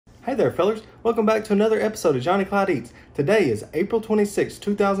Hey there, fellers. Welcome back to another episode of Johnny Clyde Eats. Today is April 26,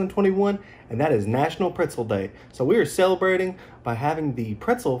 2021, and that is National Pretzel Day. So we are celebrating by having the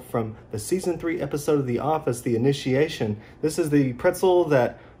pretzel from the Season 3 episode of The Office, The Initiation. This is the pretzel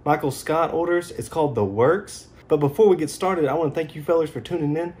that Michael Scott orders. It's called The Works. But before we get started, I want to thank you fellers for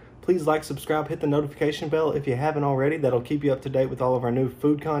tuning in. Please like, subscribe, hit the notification bell if you haven't already. That'll keep you up to date with all of our new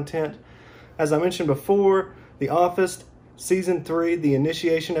food content. As I mentioned before, The Office Season 3, the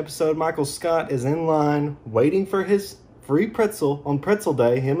initiation episode, Michael Scott is in line waiting for his free pretzel on Pretzel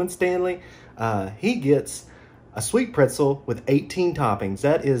Day, him and Stanley. He gets a sweet pretzel with 18 toppings.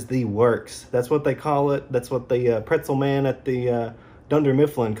 That is the works. That's what they call it. That's what the pretzel man at the Dunder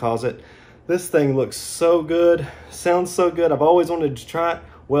Mifflin calls it. This thing looks so good, sounds so good. I've always wanted to try it.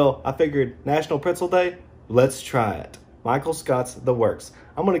 Well, I figured National Pretzel Day, let's try it. Michael Scott's The Works.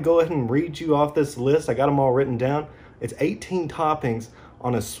 I'm going to go ahead and read you off this list. I got them all written down. It's 18 toppings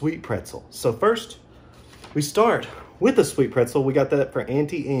on a sweet pretzel. So first, we start with a sweet pretzel. We got that for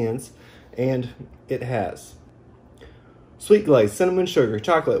Auntie Anne's, and it has sweet glaze, cinnamon sugar,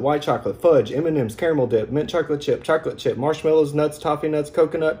 chocolate, white chocolate, fudge, M&M's, caramel dip, mint chocolate chip, marshmallows, nuts, toffee nuts,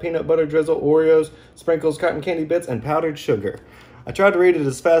 coconut, peanut butter drizzle, Oreos, sprinkles, cotton candy bits, and powdered sugar. I tried to read it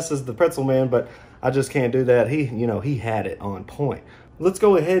as fast as the pretzel man, but I just can't do that. He had it on point. Let's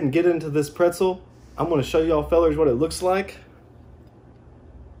go ahead and get into this pretzel. I'm going to show y'all fellers what it looks like.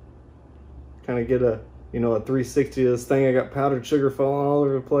 Kind of get a 360 of this thing. I got powdered sugar falling all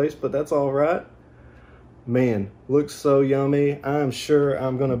over the place, but that's all right. Man, looks so yummy. I'm sure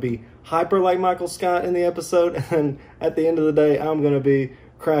I'm going to be hyper like Michael Scott in the episode, and at the end of the day, I'm going to be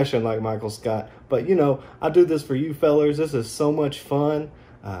crashing like Michael Scott. But I do this for you fellers. This is so much fun.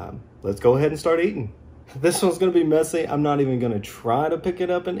 Let's go ahead and start eating. This one's going to be messy. I'm not even going to try to pick it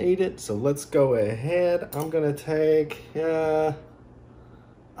up and eat it. So let's go ahead. I'm going to take, I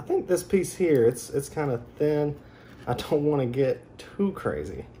think this piece here, it's kind of thin. I don't want to get too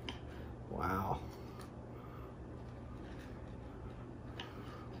crazy. Wow.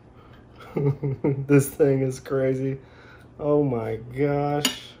 This thing is crazy. Oh my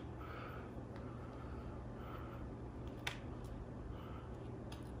gosh.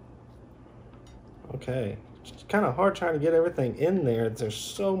 Okay, it's kind of hard trying to get everything in there. There's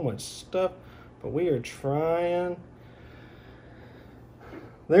so much stuff, but we are trying.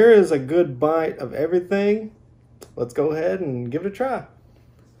 There is a good bite of everything. Let's go ahead and give it a try.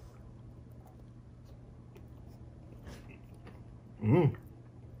 Mmm.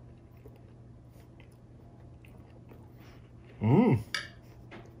 Mmm.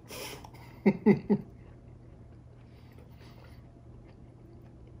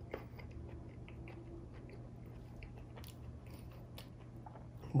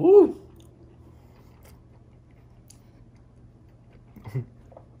 Woo!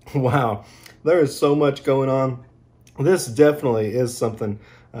 Wow, there is so much going on. This definitely is something,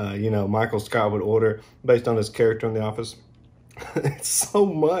 Michael Scott would order based on his character in The Office. It's so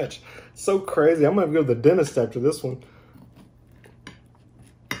much, so crazy. I'm gonna go to the dentist after this one.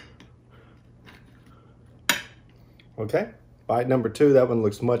 Okay, bite number 2. That one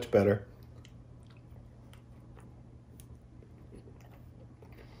looks much better.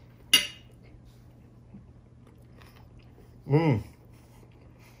 Mmm.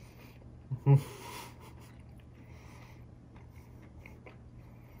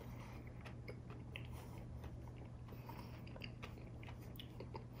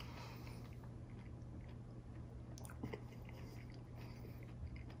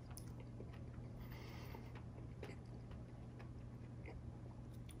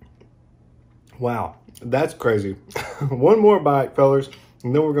 Wow, that's crazy. One more bite, fellas,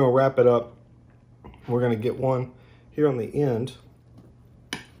 and then we're going to wrap it up. We're going to get one here on the end.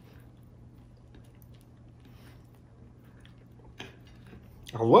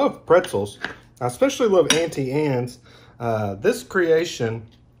 I love pretzels. I especially love Auntie Anne's. This creation,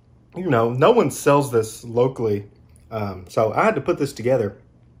 no one sells this locally. So I had to put this together.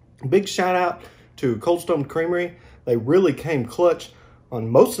 Big shout out to Cold Stone Creamery. They really came clutch on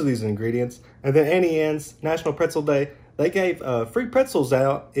most of these ingredients. And then Auntie Anne's National Pretzel Day, they gave free pretzels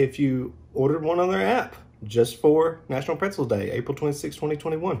out if you ordered one on their app just for National Pretzel Day, April 26,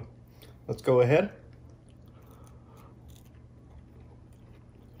 2021. Let's go ahead.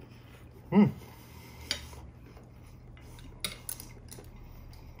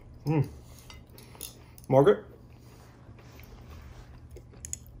 Margaret?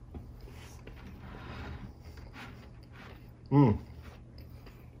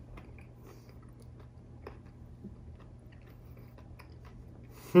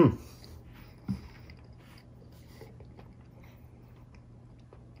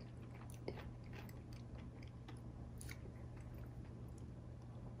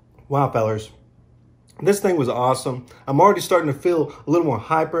 Wow, fellers. This thing was awesome. I'm already starting to feel a little more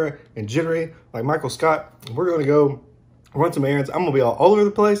hyper and jittery like Michael Scott. We're going to go run some errands. I'm going to be all over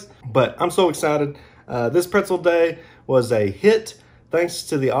the place, but I'm so excited. This pretzel day was a hit thanks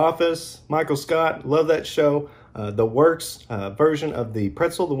to The Office. Michael Scott, love that show. The Works version of the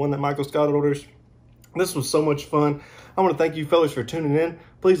pretzel, the one that Michael Scott orders. This was so much fun. I want to thank you fellas for tuning in.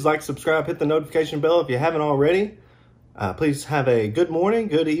 Please like, subscribe, hit the notification bell if you haven't already. Please have a good morning,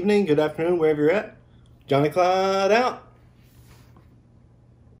 good evening, good afternoon, wherever you're at. Johnny Clyde out.